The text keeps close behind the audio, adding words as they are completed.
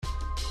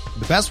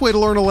The best way to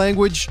learn a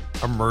language?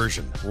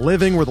 Immersion.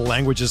 Living where the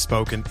language is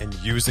spoken and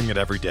using it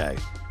every day.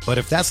 But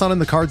if that's not in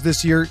the cards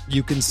this year,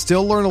 you can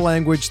still learn a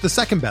language the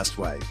second best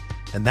way.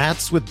 And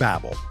that's with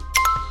Babbel.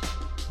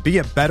 Be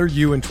a better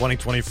you in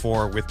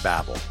 2024 with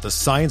Babbel, the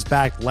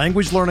science-backed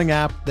language learning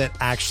app that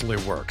actually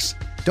works.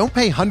 Don't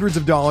pay hundreds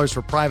of dollars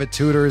for private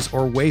tutors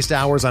or waste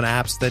hours on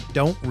apps that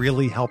don't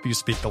really help you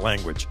speak the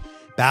language.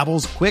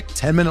 Babbel's quick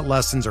 10-minute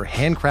lessons are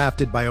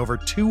handcrafted by over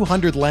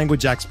 200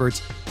 language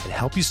experts and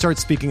help you start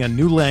speaking a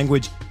new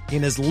language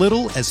in as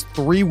little as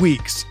 3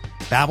 weeks.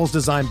 Babbel's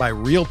designed by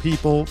real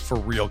people for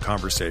real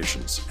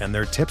conversations, and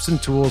their tips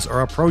and tools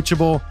are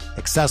approachable,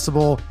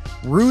 accessible,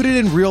 rooted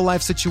in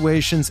real-life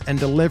situations, and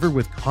delivered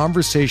with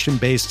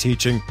conversation-based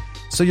teaching,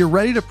 so you're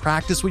ready to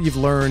practice what you've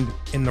learned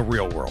in the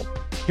real world.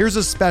 Here's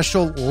a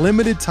special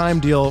limited-time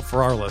deal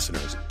for our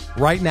listeners.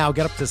 Right now,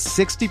 get up to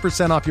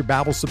 60% off your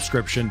Babbel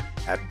subscription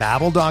at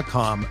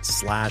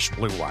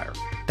babbel.com/Blue Wire.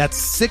 That's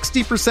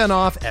 60%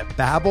 off at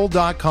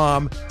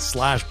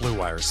babbel.com/Blue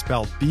Wire,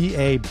 spelled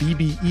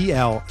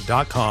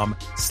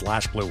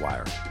BABBEL.com/Blue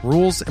Wire.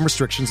 Rules and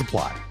restrictions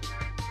apply.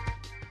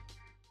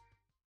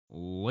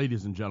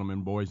 Ladies and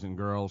gentlemen, boys and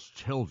girls,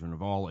 children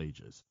of all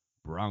ages,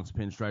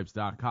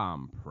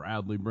 BronxPinstripes.com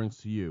proudly brings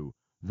to you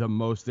the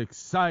most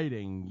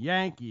exciting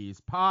Yankees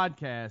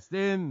podcast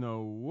in the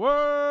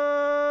world,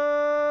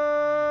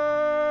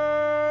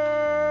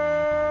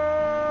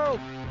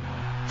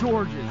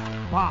 George's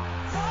Box.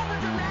 All the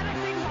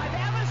dramatic things I've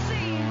ever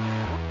seen.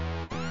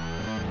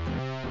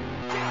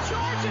 It's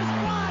George's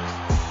Box.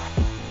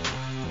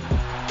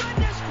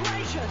 Goodness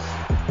gracious.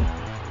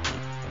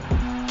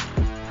 Goodness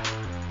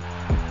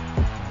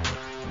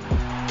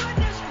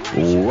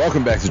gracious.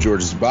 Welcome back to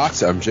George's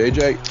Box. I'm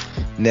JJ.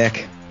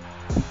 Nick.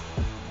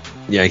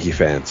 Yankee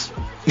fans.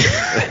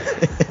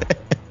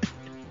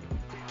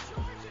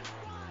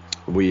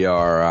 We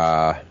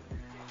are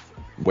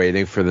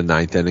waiting for the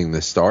ninth inning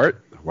to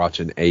start,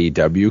 watching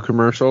AEW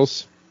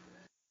commercials.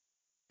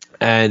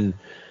 And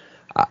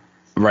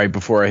right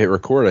before I hit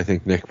record, I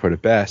think Nick put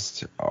it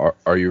best.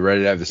 Are you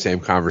ready to have the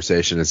same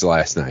conversation as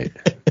last night?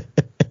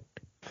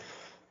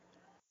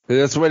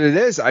 That's what it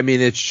is. I mean,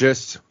 it's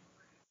just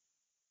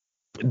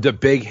the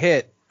big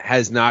hit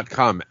has not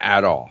come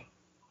at all.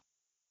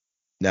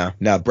 No,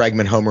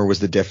 Bregman homer was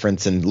the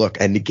difference. And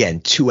look, and again,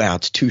 2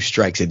 outs, 2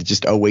 strikes. It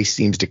just always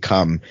seems to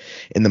come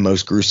in the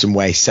most gruesome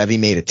way. Sevy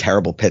made a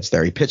terrible pitch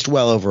there. He pitched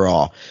well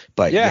overall,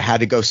 but you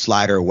had to go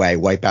slider away,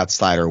 wipe out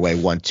slider away,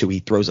 1-2. He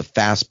throws a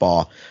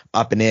fastball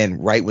up and in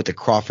right with the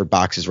Crawford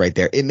boxes right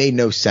there. It made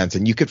no sense,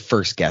 and you could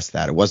first guess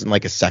that. It wasn't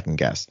like a second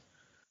guess.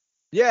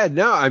 Yeah,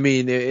 no, I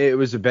mean, it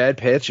was a bad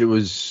pitch. It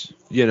was,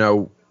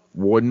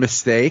 one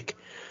mistake.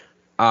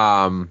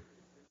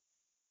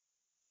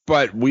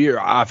 But we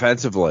are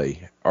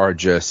offensively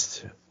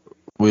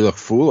we look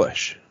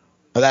foolish.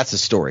 Oh, that's a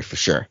story for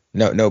sure.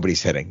 No,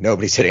 nobody's hitting. I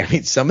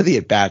mean, some of the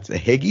at bats, the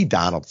Higgy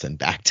Donaldson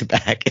back to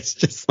back, it's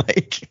just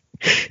like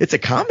it's a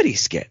comedy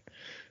skit.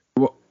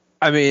 Well,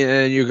 I mean,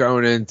 and you're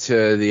going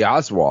into the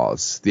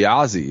Oswalds, the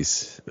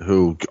Aussies,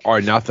 who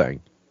are nothing.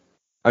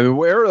 I mean,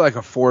 we're like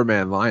a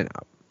 5-man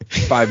lineup.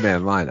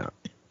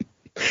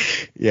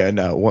 Yeah,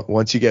 no.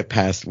 Once you get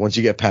past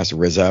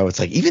Rizzo, it's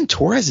like even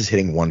Torres is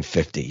hitting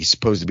 150. He's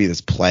supposed to be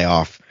this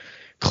playoff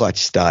clutch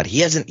stud. He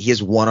has 1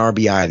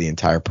 RBI the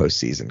entire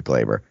postseason,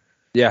 Glaber.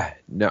 Yeah,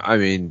 no, I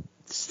mean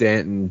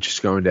Stanton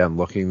just going down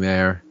looking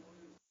there.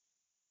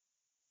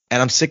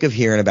 And I'm sick of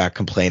hearing about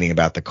complaining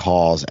about the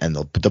calls and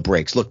the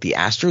breaks. Look, the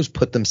Astros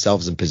put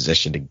themselves in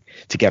position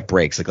to get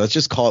breaks. Like, let's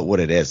just call it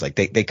what it is. Like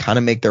they kind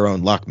of make their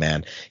own luck,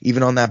 man.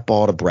 Even on that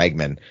ball to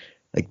Bregman.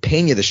 Like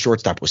Pena, the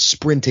shortstop, was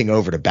sprinting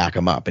over to back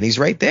him up, and he's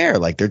right there.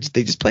 Like they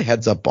just play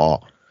heads up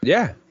ball.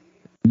 Yeah,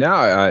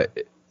 no,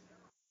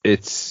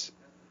 it's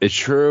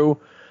true.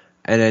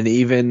 And then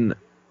even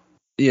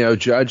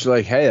Judge,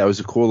 like, hey, that was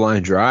a cool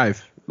line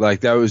drive. Like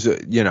that was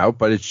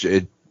but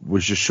it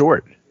was just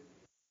short.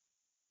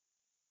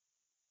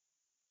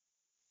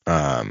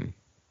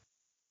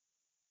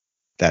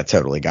 That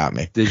totally got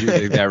me. Did you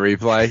think that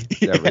replay?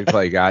 That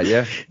replay got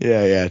you?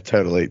 Yeah,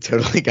 totally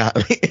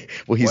got me.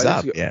 Well, he's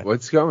up. Yeah.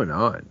 What's going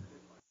on?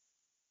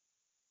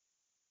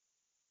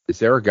 Is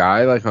there a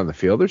guy like on the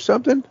field or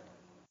something?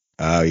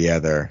 Oh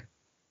yeah,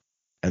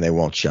 and they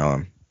won't show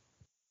him.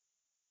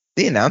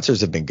 The announcers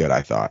have been good,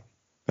 I thought.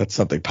 That's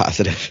something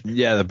positive.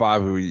 Yeah, the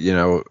Bob,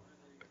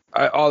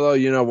 although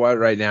you know what,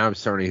 right now I'm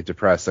starting to get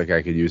depressed. Like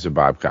I could use a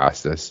Bob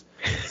Costas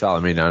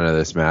telling me none of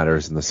this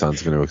matters and the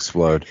sun's going to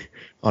explode.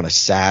 On a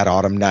sad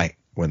autumn night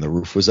when the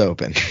roof was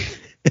open.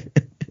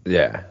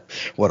 Yeah.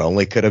 What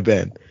only could have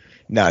been.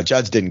 No,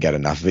 Judge didn't get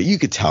enough of it. You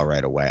could tell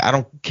right away. I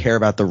don't care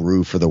about the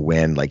roof or the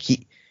wind. Like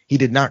he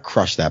did not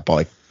crush that ball.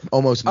 He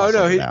almost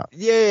muscled it out.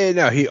 Yeah,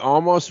 no, he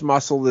almost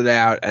muscled it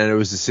out, and it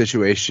was a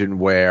situation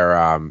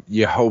where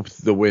you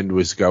hoped the wind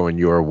was going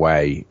your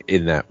way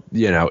in that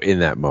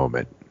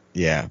moment.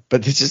 Yeah,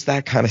 but it's just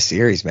that kind of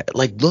series, man.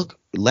 Like, look,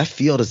 left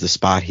field is the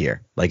spot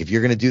here. Like, if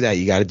you're going to do that,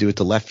 you got to do it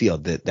to left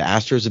field. The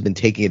Astros have been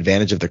taking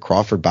advantage of the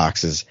Crawford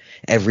boxes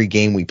every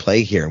game we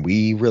play here, and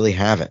we really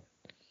haven't.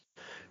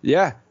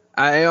 Yeah,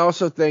 I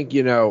also think,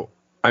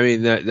 I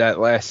mean, that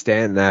last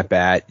stand, that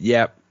bat,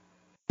 yep,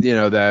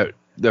 that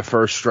the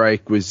first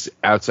strike was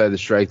outside the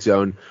strike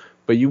zone,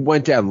 but you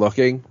went down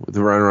looking with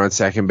the runner on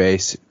second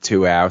base,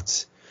 2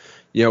 outs.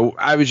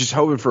 I was just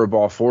hoping for a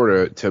ball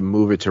 4 to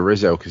move it to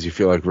Rizzo because you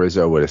feel like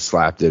Rizzo would have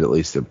slapped it at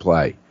least in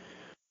play.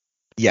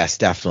 Yes,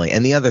 definitely.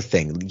 And the other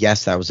thing,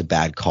 yes, that was a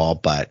bad call,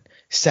 but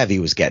Sevy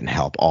was getting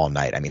help all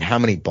night. I mean, how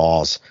many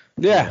balls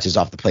just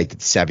off the plate did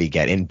Sevy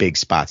get in big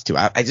spots too?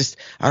 I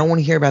don't want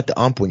to hear about the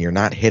ump when you're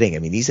not hitting. I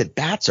mean, these at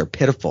bats are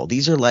pitiful.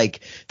 These are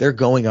like they're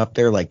going up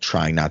there like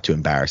trying not to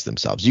embarrass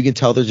themselves. You can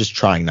tell they're just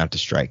trying not to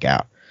strike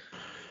out.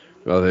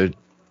 Well,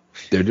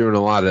 they're doing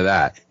a lot of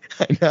that.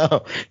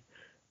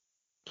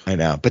 I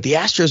know. But the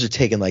Astros are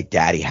taking like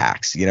daddy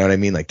hacks. You know what I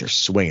mean? Like they're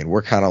swinging.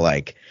 We're kind of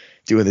like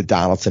doing the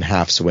Donaldson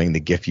half swing, the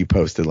GIF you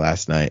posted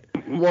last night.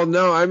 Well,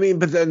 no, I mean,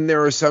 but then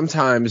there are some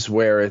times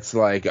where it's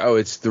like, oh,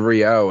 it's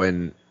 3-0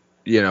 and,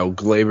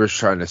 Glaber's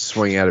trying to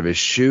swing out of his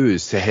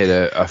shoes to hit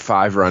a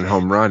 5-run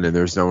home run and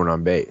there's no one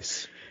on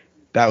base.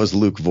 That was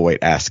Luke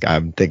Voigt-esque.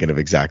 I'm thinking of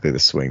exactly the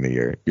swing that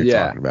you're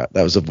talking about.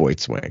 That was a Voigt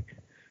swing.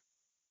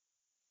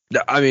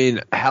 I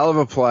mean, hell of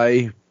a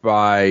play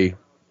by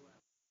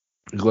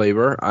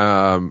Glaber.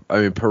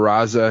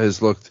 Peraza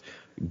has looked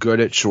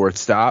good at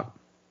shortstop.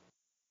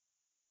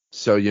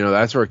 So,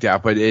 that's worked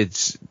out, but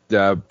it's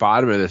the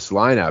bottom of this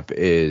lineup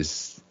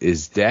is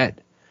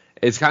dead.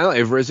 It's kind of like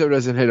if Rizzo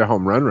doesn't hit a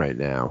home run right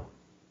now,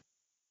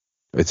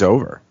 it's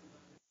over.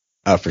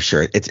 Oh, for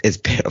sure. It's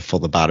pitiful,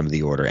 the bottom of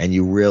the order. And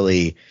you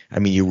really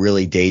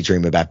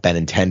daydream about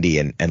Benintendi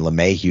and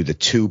LeMahieu, the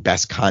 2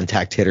 best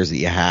contact hitters that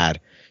you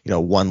had,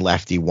 one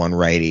lefty, one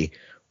righty,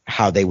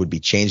 how they would be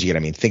changing it. I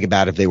mean, think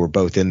about if they were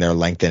both in there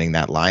lengthening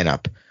that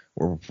lineup,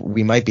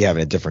 we might be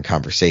having a different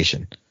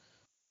conversation.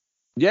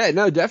 Yeah,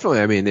 no, definitely.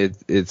 I mean,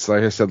 it's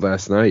like I said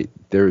last night,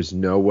 there's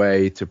no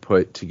way to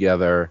put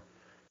together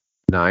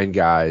 9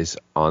 guys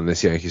on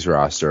this Yankees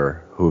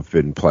roster who've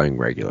been playing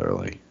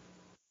regularly.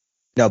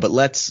 No, but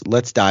let's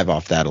dive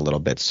off that a little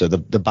bit. So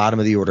the bottom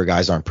of the order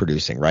guys aren't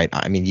producing, right?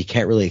 I mean, you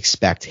can't really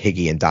expect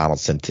Higgy and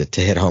Donaldson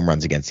to hit home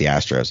runs against the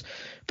Astros,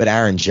 but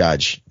Aaron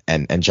Judge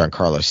and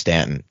Giancarlo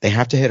Stanton, they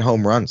have to hit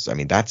home runs. I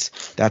mean, that's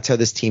how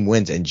this team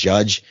wins. And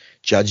Judge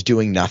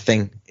doing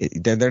nothing,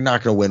 they're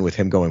not going to win with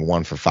him going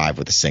 1 for 5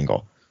 with a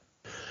single.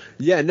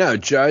 Yeah, no,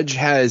 Judge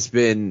has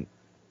been,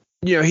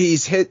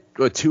 he's hit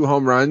 2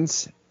 home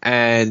runs,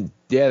 and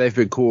yeah, they've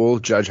been cool.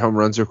 Judge home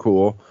runs are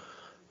cool,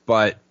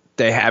 but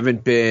they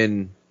haven't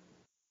been,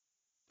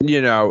 they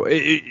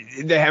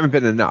haven't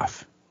been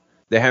enough.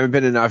 They haven't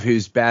been enough. He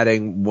was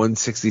batting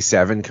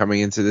 167 coming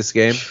into this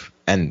game.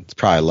 And it's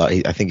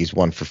probably, I think he's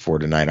 1 for 4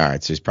 tonight. All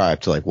right, so he's probably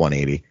up to like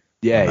 180.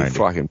 Yeah, he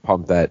fucking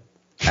pumped that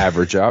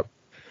average up.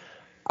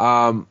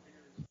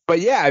 But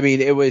yeah, I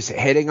mean, it was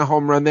hitting a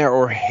home run there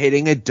or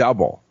hitting a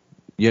double,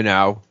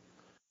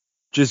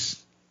 just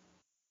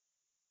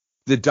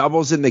the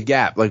doubles in the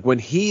gap. Like when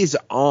he's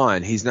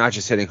on, he's not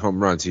just hitting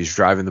home runs. He's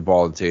driving the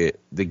ball into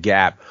the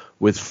gap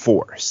with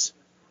force,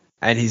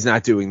 and he's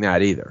not doing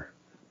that either.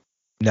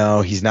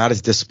 No, he's not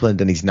as disciplined,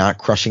 and he's not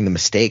crushing the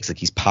mistakes. Like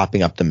he's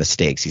popping up the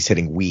mistakes. He's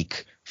hitting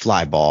weak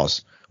fly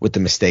balls with the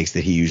mistakes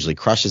that he usually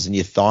crushes. And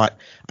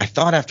I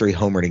thought after he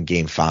homered in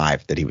Game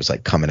 5 that he was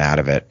like coming out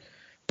of it.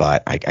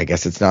 But I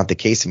guess it's not the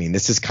case. I mean,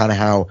 this is kind of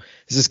how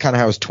his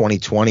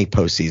 2020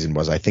 postseason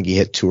was. I think he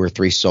hit 2 or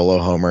 3 solo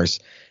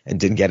homers and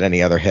didn't get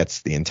any other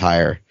hits the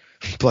entire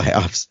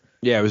playoffs.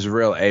 Yeah, it was a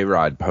real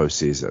A-Rod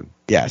postseason.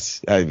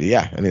 Yes,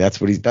 yeah. I mean, that's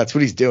what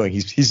he's doing.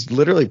 He's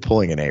literally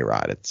pulling an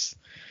A-Rod. It's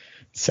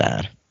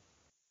sad.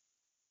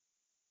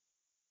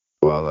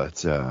 Well,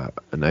 that's a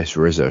nice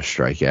Rizzo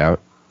strikeout.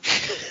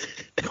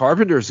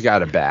 Carpenter's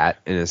got a bat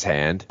in his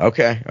hand.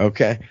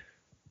 Okay.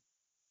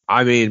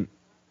 I mean,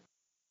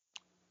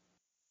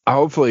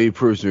 hopefully he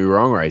proves me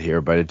wrong right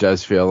here, but it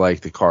does feel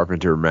like the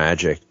Carpenter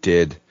magic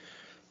did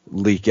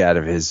leak out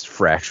of his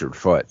fractured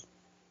foot.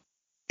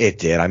 It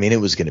did. I mean, it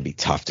was going to be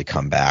tough to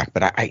come back,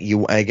 but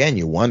you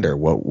wonder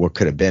what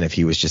could have been if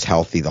he was just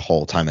healthy the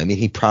whole time. I mean,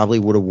 he probably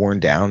would have worn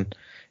down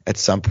at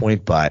some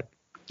point, but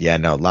yeah,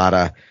 no,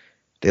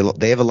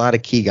 they have a lot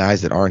of key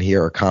guys that aren't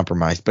here or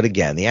compromised. But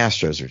again, the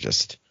Astros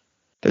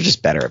they're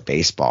just better at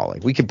baseball.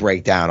 Like we could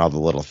break down all the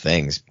little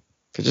things.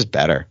 They're just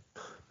better.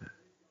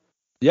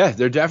 Yeah,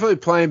 they're definitely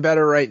playing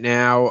better right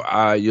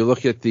now. You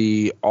look at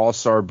the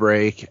All-Star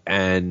break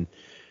and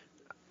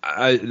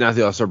not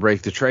the All-Star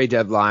break, the trade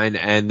deadline,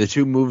 and the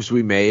 2 moves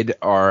we made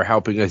are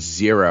helping us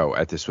 0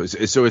 at this point.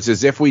 So it's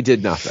as if we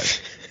did nothing.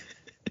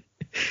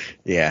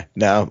 Yeah,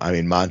 no, I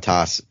mean,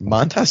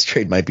 Montas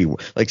trade might be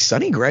like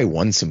Sonny Gray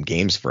won some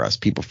games for us.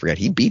 People forget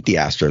he beat the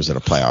Astros in a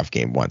playoff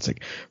game once.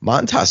 Like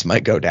Montas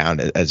might go down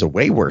as a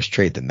way worse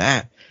trade than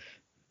that.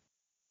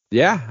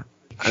 Yeah.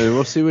 I mean,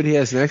 we'll see what he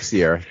has next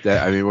year.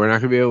 We're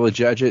not going to be able to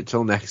judge it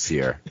till next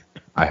year.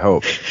 I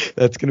hope.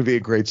 That's going to be a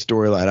great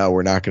storyline. Oh,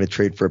 we're not going to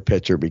trade for a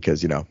pitcher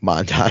because,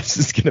 Montas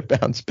is going to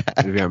bounce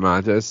back. We've got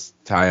Montas.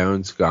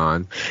 Tyone's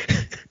gone.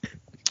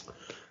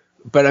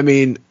 But, I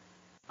mean,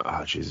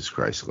 oh, Jesus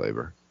Christ,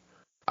 Glaber.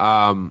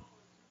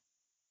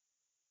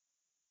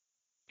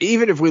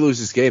 even if we lose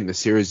this game, the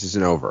series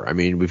isn't over. I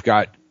mean, we've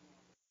got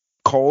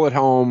Cole at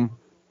home,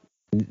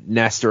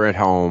 Nestor at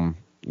home.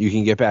 You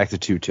can get back to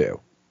 2-2.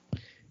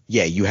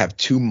 Yeah, you have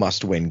 2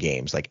 must-win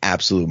games, like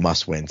absolute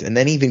must-wins. And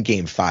then even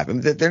game 5. I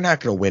mean, they're not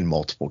going to win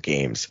multiple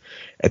games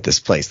at this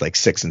place, like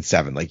 6 and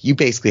 7. Like, you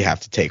basically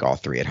have to take all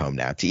 3 at home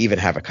now to even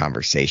have a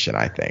conversation,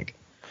 I think.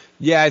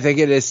 Yeah, I think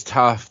it is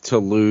tough to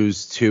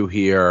lose 2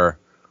 here,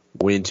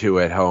 win 2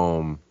 at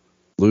home,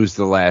 lose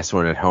the last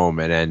one at home,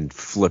 and then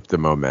flip the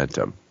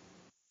momentum.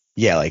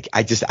 Yeah, like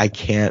I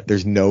can't.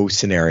 There's no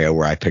scenario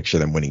where I picture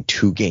them winning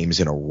 2 games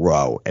in a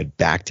row at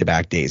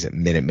back-to-back days at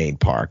Minute Maid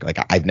Park. Like,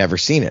 I've never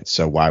seen it,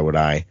 so why would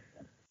I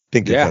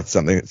think that that's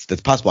something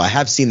that's possible? I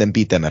have seen them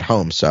beat them at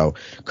home, so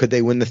could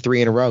they win the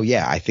 3 in a row?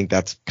 Yeah, I think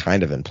that's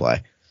kind of in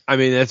play. I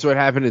mean, that's what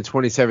happened in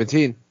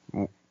 2017.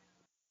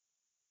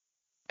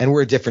 And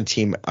we're a different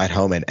team at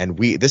home, and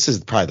this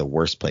is probably the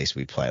worst place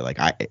we play. Like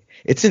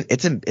it's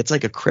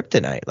like a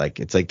kryptonite. Like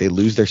it's like they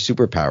lose their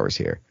superpowers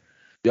here.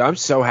 Yeah, I'm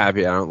so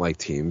happy I don't like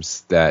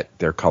teams that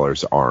their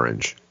color's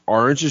orange.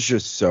 Orange is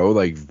just so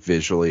like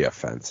visually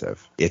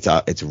offensive.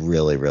 It's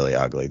really, really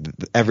ugly.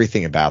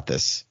 Everything about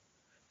this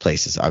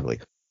place is ugly.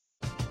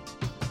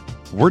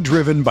 We're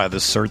driven by the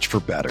search for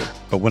better.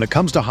 But when it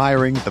comes to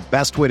hiring, the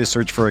best way to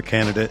search for a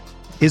candidate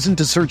isn't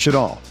to search at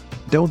all.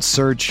 Don't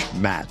search,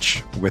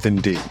 match with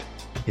Indeed.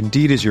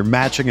 Indeed is your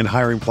matching and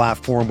hiring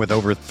platform with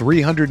over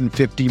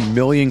 350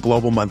 million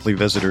global monthly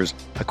visitors,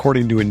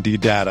 according to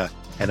Indeed data,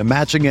 and a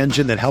matching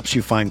engine that helps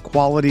you find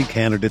quality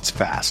candidates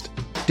fast.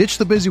 Ditch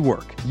the busy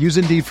work. Use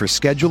Indeed for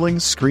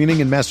scheduling,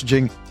 screening, and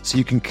messaging so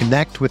you can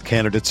connect with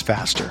candidates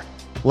faster.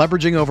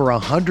 Leveraging over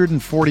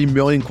 140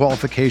 million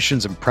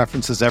qualifications and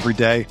preferences every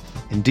day,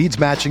 Indeed's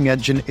matching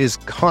engine is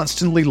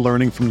constantly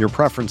learning from your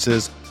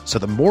preferences, so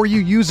the more you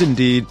use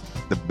Indeed,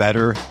 the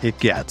better it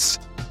gets.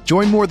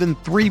 Join more than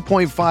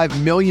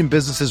 3.5 million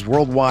businesses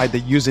worldwide that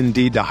use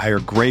Indeed to hire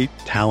great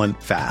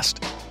talent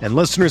fast. And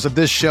listeners of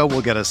this show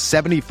will get a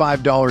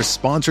 $75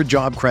 sponsored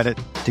job credit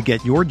to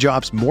get your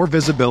jobs more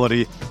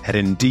visibility at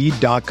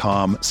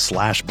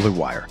Indeed.com/Blue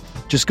Wire.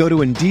 Just go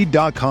to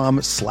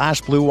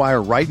Indeed.com/Blue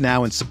Wire right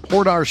now and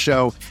support our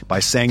show by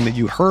saying that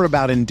you heard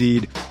about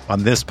Indeed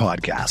on this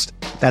podcast.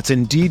 That's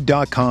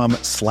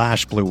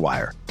Indeed.com/Blue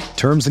Wire.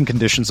 Terms and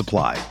conditions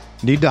apply.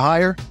 Need to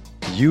hire?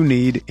 You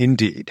need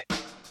Indeed.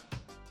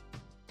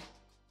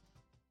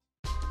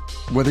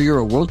 Whether you're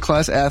a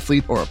world-class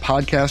athlete or a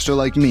podcaster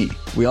like me,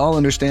 we all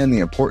understand the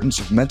importance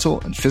of mental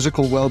and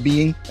physical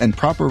well-being and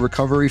proper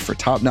recovery for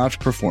top-notch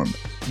performance.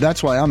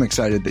 That's why I'm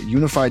excited that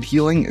Unified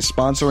Healing is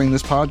sponsoring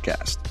this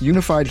podcast.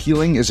 Unified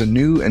Healing is a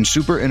new and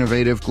super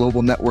innovative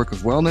global network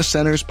of wellness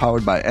centers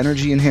powered by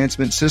Energy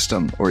Enhancement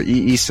System, or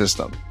EE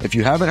System. If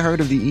you haven't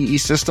heard of the EE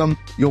System,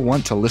 you'll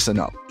want to listen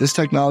up. This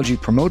technology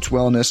promotes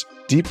wellness,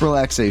 deep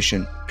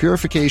relaxation,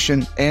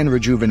 purification, and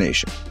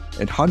rejuvenation.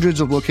 At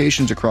hundreds of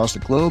locations across the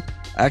globe,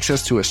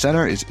 access to a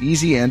center is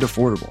easy and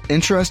affordable.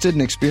 Interested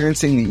in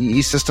experiencing the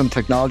EE System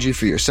technology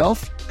for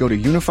yourself? Go to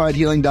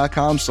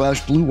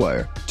unifiedhealing.com/Blue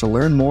Wire to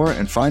learn more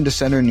and find a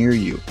center near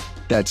you.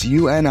 That's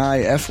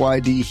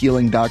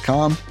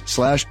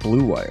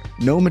UNIFYDhealing.com/Blue Wire.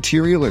 No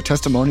material or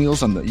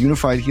testimonials on the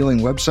Unified Healing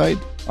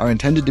website are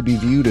intended to be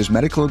viewed as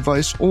medical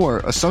advice or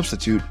a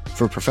substitute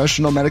for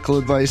professional medical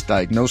advice,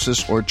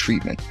 diagnosis, or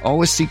treatment.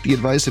 Always seek the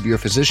advice of your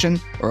physician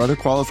or other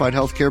qualified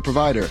healthcare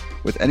provider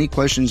with any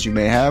questions you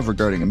may have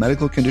regarding a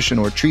medical condition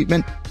or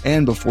treatment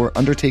and before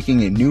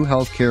undertaking a new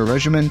healthcare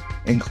regimen,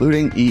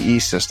 including EE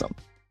System.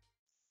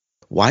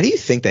 Why do you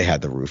think they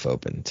had the roof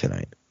open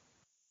tonight?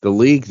 The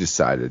league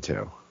decided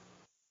to.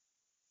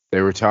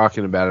 They were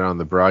talking about it on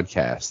the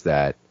broadcast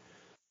that,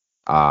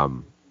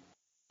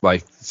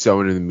 like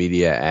someone in the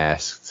media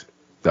asked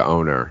the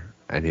owner,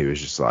 and he was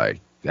just like,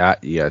 "Yeah,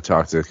 you got to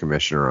talk to the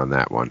commissioner on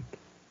that one."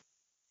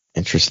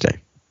 Interesting.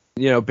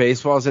 You know,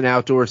 baseball's an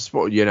outdoor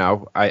sport. You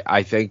know,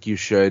 I think you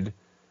should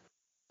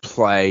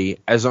play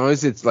as long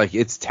as it's like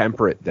it's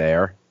temperate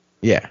there.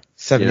 Yeah,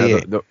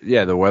 78. You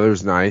know, the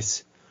weather's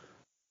nice.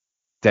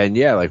 Then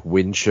like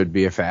wind should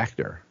be a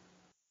factor.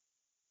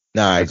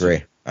 No, I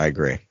agree.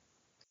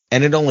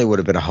 And it only would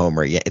have been a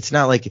homer. Yeah, it's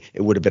not like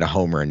it would have been a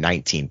homer in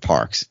 19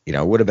 parks. You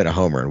know, it would have been a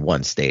homer in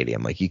one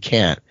stadium. Like, you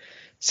can't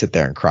sit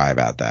there and cry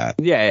about that.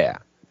 Yeah.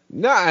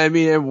 No, I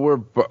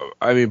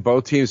mean,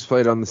 both teams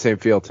played on the same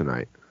field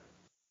tonight.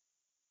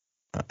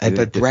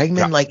 But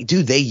Bregman, like,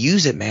 dude, they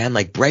use it, man.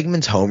 Like,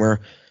 Bregman's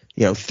homer,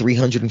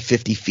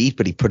 350 feet,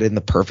 but he put it in the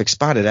perfect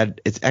spot. It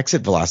had its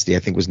exit velocity, I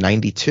think, was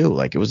 92.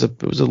 Like, it was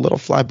a little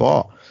fly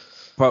ball.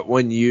 But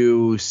when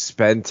you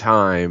spend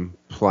time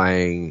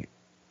playing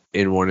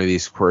in one of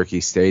these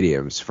quirky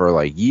stadiums for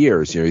like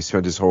years, he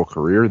spent his whole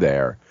career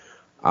there,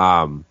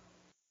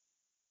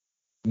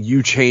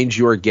 you change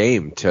your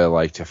game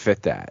to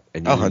fit that.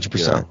 And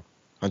 100%.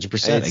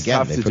 100%.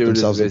 Again, they put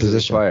themselves in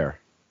position. Player.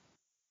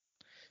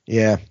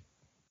 Yeah.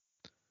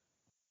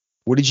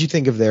 What did you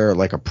think of their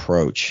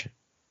approach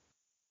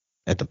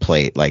at the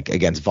plate,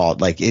 against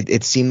Vault?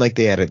 It seemed like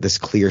they had this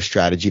clear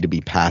strategy to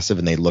be passive,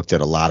 and they looked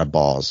at a lot of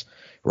balls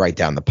right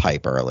down the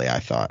pipe early, I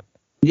thought.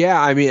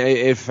 Yeah, I mean,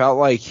 it felt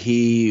like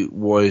he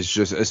was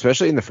just,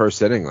 especially in the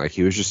first inning, like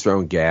he was just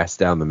throwing gas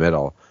down the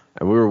middle,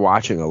 and we were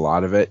watching a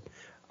lot of it.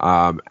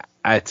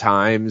 At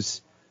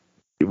times,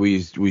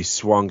 we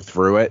swung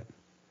through it,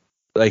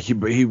 like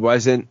he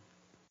wasn't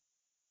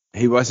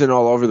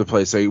all over the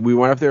place. Like we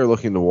went up there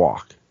looking to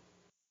walk.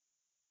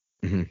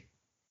 Mhm.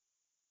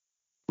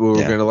 We were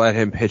Yeah. going to let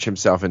him pitch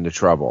himself into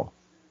trouble,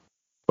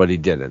 but he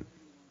didn't.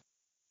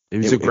 He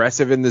was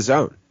aggressive in the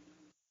zone.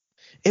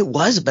 It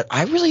was, but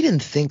I really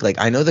didn't think, like,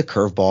 I know the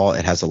curveball,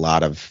 it has a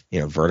lot of,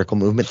 vertical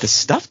movement. The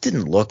stuff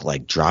didn't look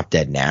like drop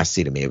dead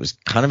nasty to me. It was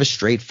kind of a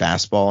straight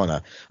fastball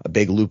and a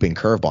big looping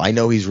curveball. I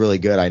know he's really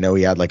good. I know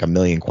he had like a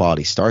million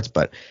quality starts,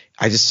 but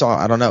I just saw,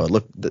 I don't know.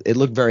 It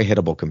looked very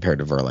hittable compared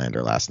to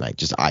Verlander last night,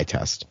 just eye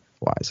test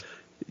wise.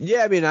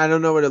 Yeah, I mean, I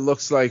don't know what it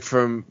looks like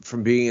from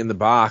being in the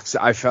box.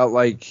 I felt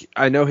like,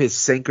 I know his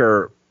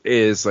sinker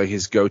is like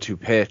his go-to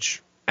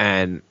pitch,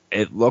 and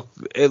it looked,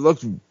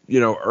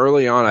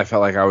 early on, I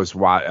felt like I was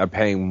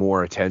paying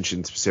more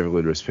attention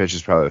specifically to his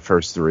pitches, probably the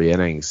first 3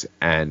 innings,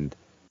 and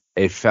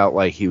it felt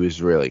like he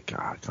was really,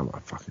 God, come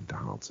on, fucking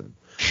Donaldson.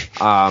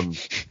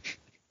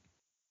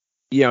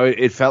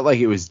 It felt like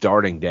it was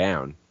darting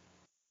down.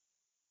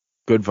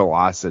 Good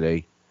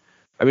velocity.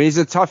 I mean, he's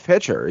a tough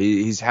pitcher.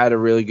 He's had a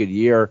really good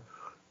year.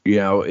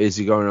 Is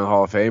he going to the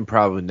Hall of Fame?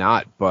 Probably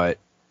not, but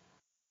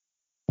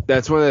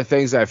that's one of the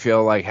things I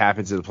feel like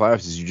happens in the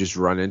playoffs is you just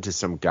run into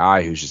some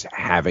guy who's just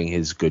having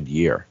his good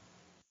year.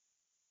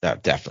 No,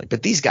 definitely.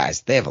 But these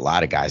guys, they have a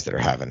lot of guys that are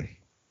having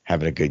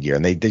a good year,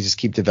 and they just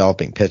keep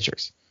developing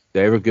pitchers.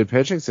 They have a good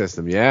pitching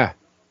system, yeah.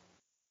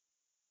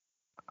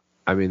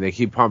 I mean, they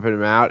keep pumping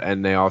him out,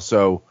 and they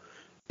also,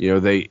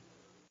 having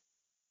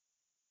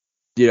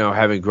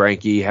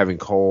Greinke, having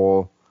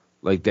Cole,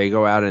 like they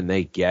go out and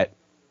they get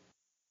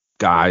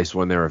guys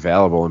when they're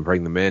available and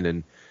bring them in.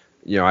 And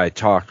I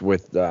talked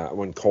with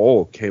when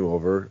Cole came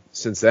over.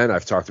 Since then,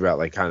 I've talked about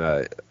like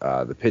kind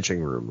of the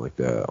pitching room, like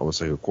almost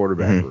like a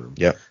quarterback room.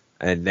 Yep.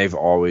 And they've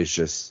always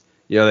just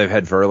they've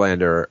had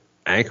Verlander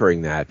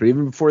anchoring that, but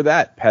even before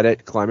that,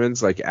 Pettit,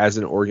 Clemens, like as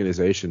an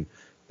organization,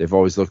 they've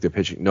always looked at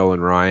pitching. Nolan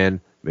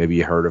Ryan, maybe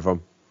you heard of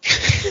him.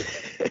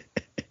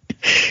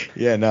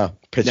 Yeah, no.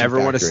 Pitching Never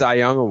won a factory. Cy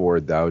Young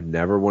award though.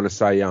 Never won a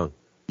Cy Young.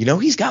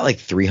 He's got like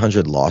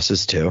 300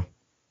 losses too.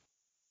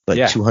 Like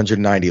Yeah.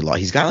 290 losses.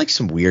 He's got like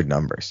some weird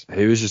numbers.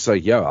 He was just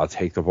like, yo, I'll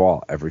take the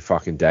ball every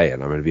fucking day,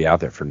 and I'm going to be out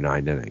there for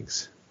 9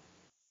 innings.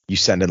 You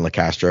send in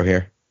LeCastro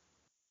here.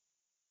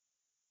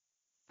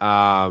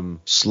 Yeah.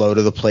 Slow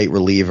to the plate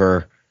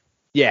reliever.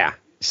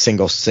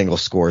 Single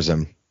scores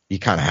him. You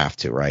kind of have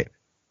to, right?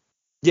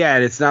 Yeah,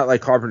 and it's not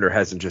like Carpenter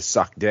hasn't just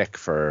sucked dick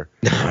for.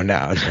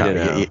 No.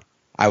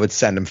 I would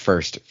send him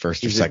first or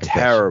He's second pitch.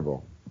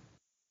 terrible.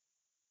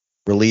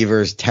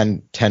 Relievers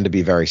tend to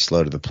be very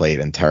slow to the plate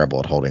and terrible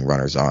at holding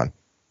runners on.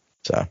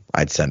 So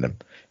I'd send him.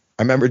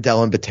 I remember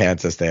Dellin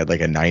Betances, they had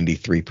like a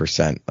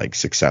 93% like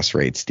success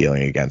rate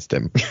stealing against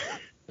him.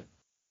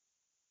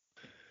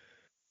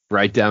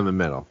 Right down the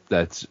middle.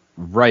 That's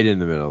right in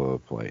the middle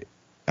of the plate.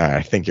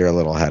 I think you're a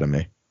little ahead of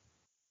me.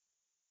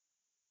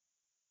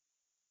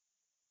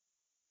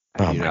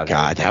 Oh You my know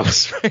God, that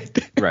was right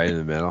there. Right in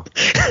the middle.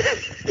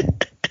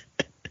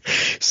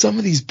 Some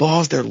of these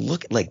balls, they're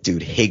looking like,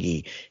 dude,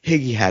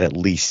 Higgy had at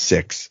least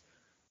 6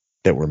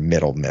 that were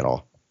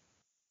middle.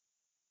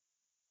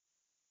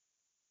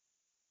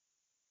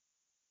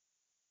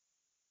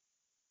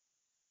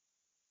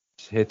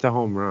 Just hit the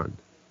home run.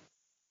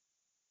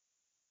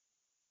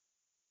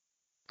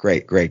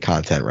 Great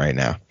content right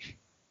now.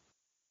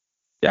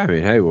 Yeah, I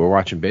mean, hey, we're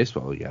watching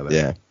baseball together.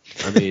 Yeah.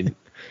 I mean,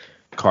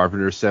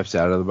 Carpenter steps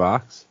out of the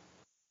box.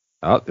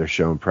 Oh, they're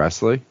showing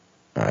Presley.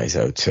 He's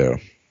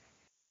 0-2.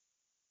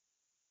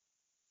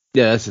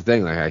 Yeah, that's the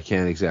thing. Like, I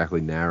can't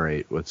exactly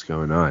narrate what's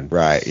going on.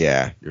 Right,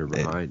 yeah. You're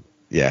behind.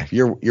 Yeah,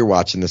 you're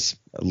watching this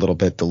a little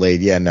bit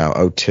delayed. Yeah, no,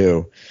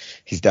 0-2.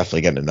 He's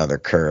definitely getting another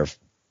curve.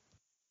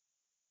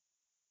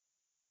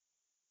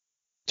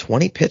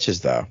 20 pitches,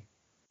 though.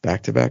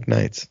 Back-to-back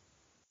nights.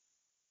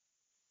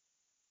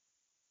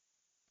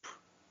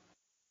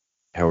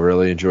 He'll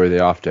really enjoy the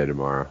off day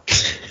tomorrow.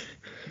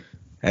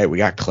 Hey, we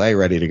got Clay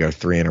ready to go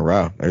 3 in a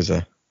row. There's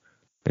a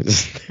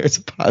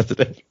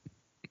positive.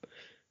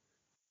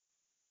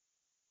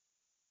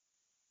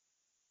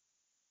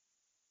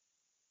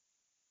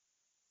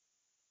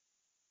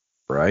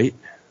 Right?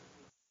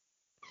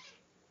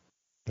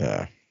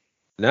 Yeah.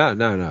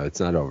 No, it's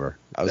not over.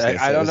 I was gonna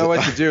say, I don't was know it-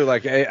 what to do.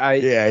 Like, I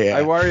Yeah.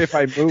 I worry if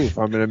I move,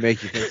 I'm going to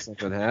make you think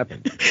something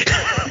happened.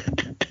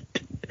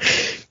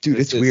 Dude,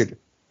 it's weird.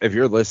 If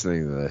you're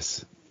listening to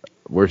this,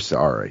 we're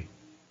sorry.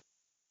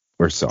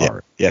 We're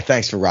sorry. Yeah,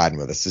 thanks for riding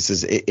with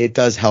us. It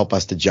does help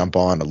us to jump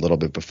on a little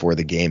bit before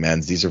the game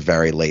ends. These are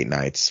very late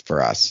nights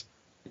for us.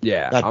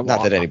 Yeah.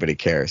 Not that anybody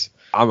cares.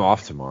 I'm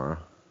off tomorrow.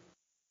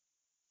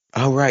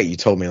 Oh, right. You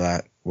told me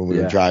that when we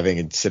were Yeah. driving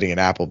and sitting in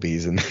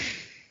Applebee's, and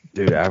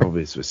Dude,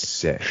 Applebee's was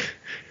sick.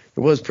 it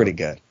was pretty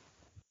good.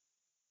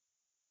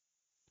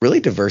 Really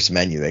diverse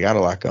menu. They got a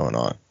lot going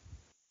on.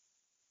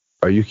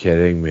 Are you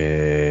kidding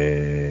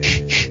me?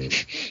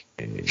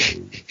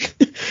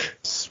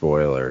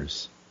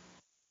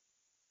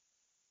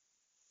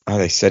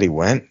 they said he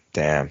went?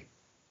 Damn.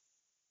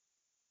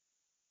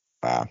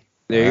 Wow.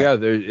 There you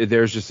go.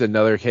 There's just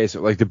another case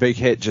of, like, the big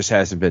hit just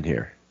hasn't been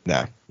here.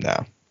 No.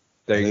 There's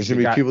The going to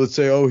guy- be people that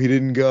say, oh, he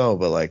didn't go,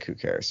 but, like, who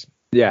cares?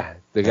 Yeah,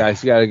 the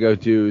guy's got to go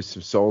do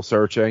some soul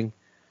searching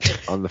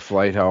on the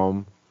flight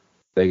home.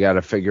 They got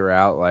to figure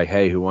out, like,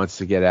 hey, who wants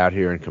to get out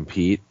here and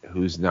compete?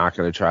 Who's not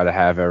going to try to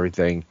have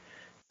everything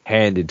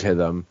handed to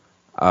them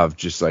of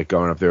just, like,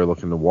 going up there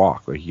looking to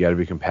walk? Like, you got to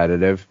be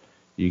competitive.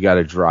 You got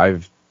to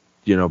drive,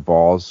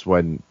 balls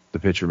when the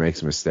pitcher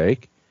makes a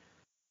mistake.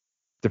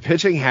 The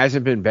pitching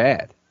hasn't been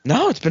bad.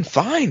 No, it's been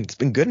fine. It's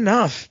been good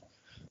enough.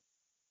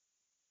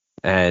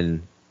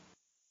 And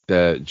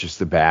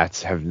the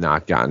bats have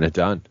not gotten it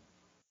done.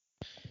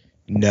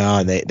 No,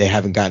 and they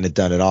haven't gotten it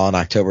done at all in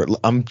October.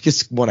 I'm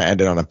just want to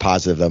end it on a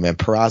positive, though, man.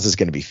 Peraza is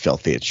going to be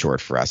filthy at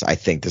short for us. I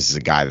think this is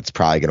a guy that's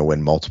probably going to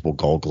win multiple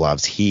Gold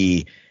Gloves.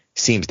 He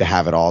seems to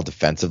have it all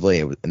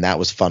defensively, and that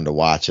was fun to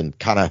watch and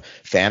kind of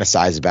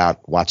fantasize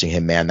about watching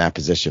him man that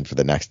position for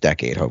the next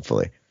decade,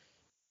 hopefully.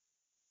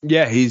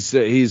 Yeah, he's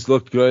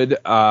looked good.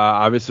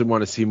 Obviously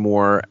want to see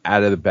more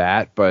out of the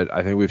bat, but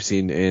I think we've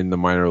seen in the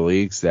minor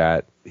leagues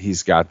that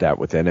he's got that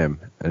within him,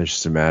 and it's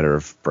just a matter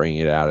of bringing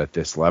it out at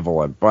this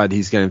level. But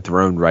he's getting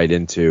thrown right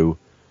into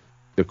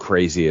the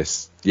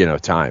craziest,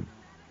 time.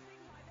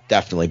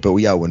 Definitely. But,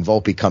 when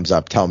Volpe comes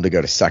up, tell him to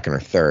go to second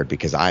or third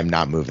because I'm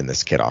not moving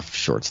this kid off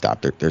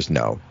shortstop. There's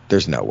no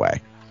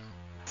way.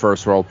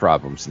 First world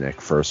problems,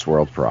 Nick. First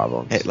world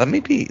problems. Hey, let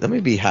me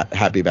be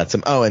happy about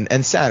some. Oh,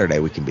 and Saturday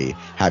we can be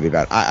happy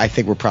about. I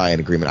think we're probably in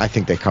agreement. I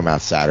think they come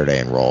out Saturday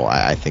and roll.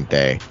 I think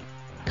they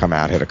come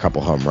out, hit a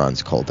couple home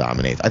runs, Cole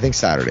dominates. I think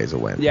Saturday's a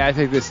win. Yeah, I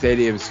think the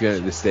stadium's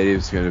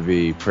gonna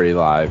be pretty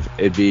live.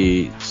 It'd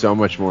be so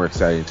much more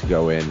exciting to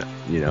go in,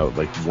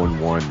 like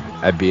 1-1.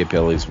 I'd be at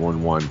Billy's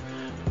 1-1.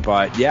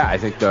 But yeah, I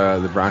think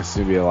the Bronx is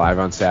gonna be alive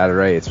on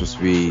Saturday. It's supposed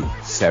to be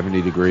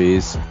 70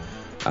 degrees.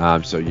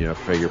 So,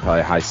 figure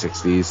probably high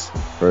 60s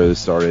for the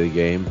start of the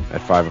game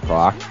at 5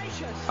 o'clock.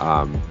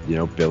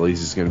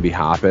 Billy's is going to be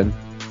hopping.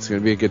 It's going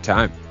to be a good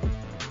time.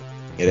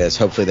 It is.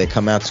 Hopefully they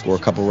come out, score a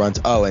couple runs.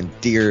 Oh, and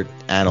dear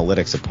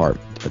analytics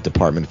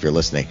department, if you're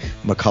listening,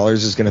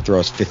 McCullers is going to throw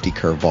us 50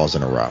 curveballs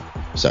in a row.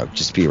 So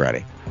just be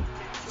ready.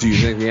 Do you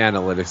think the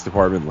analytics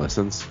department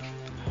listens?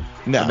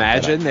 No.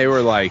 Imagine they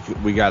were like,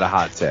 we got a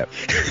hot tip.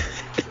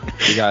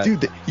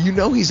 Dude,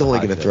 he's only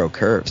going to throw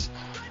curves.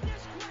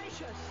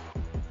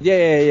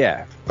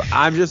 Yeah.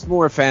 I'm just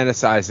more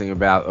fantasizing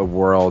about a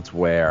world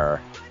where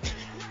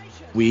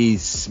we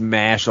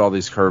smash all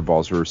these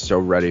curveballs. We were so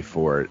ready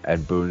for it.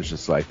 And Boone's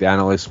just like, the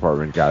analytics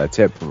department got a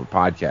tip from a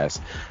podcast.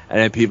 And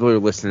then people are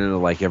listening to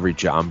like every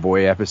John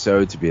Boy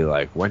episode to be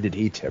like, when did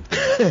he tip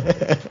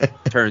them?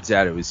 Turns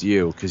out it was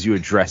you because you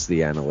addressed the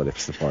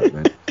analytics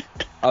department.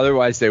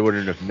 Otherwise, they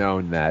wouldn't have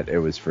known that it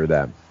was for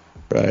them.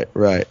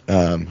 Right.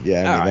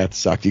 That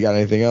sucked. You got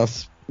anything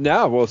else?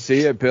 No, we'll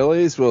see you at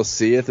Billy's. We'll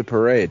see you at the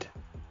parade.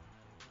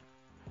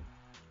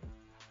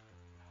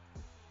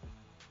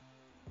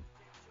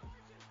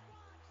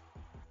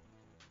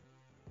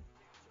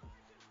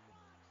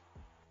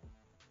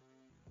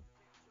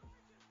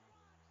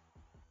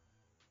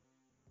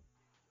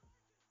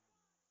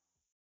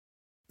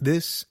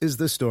 This is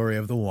the story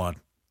of the one.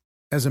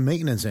 As a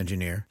maintenance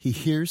engineer, he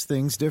hears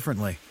things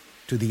differently.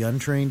 To the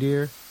untrained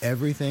ear,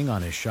 everything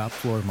on his shop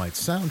floor might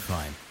sound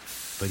fine,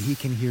 but he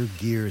can hear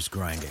gears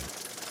grinding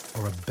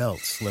or a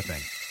belt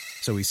slipping.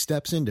 So he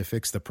steps in to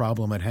fix the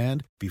problem at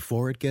hand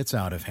before it gets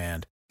out of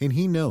hand. And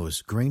he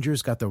knows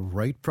Grainger's got the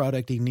right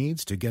product he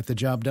needs to get the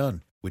job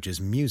done, which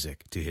is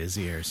music to his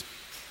ears.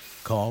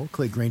 Call,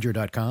 click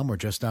Grainger.com, or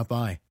just stop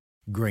by.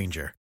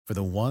 Grainger, for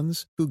the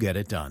ones who get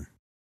it done.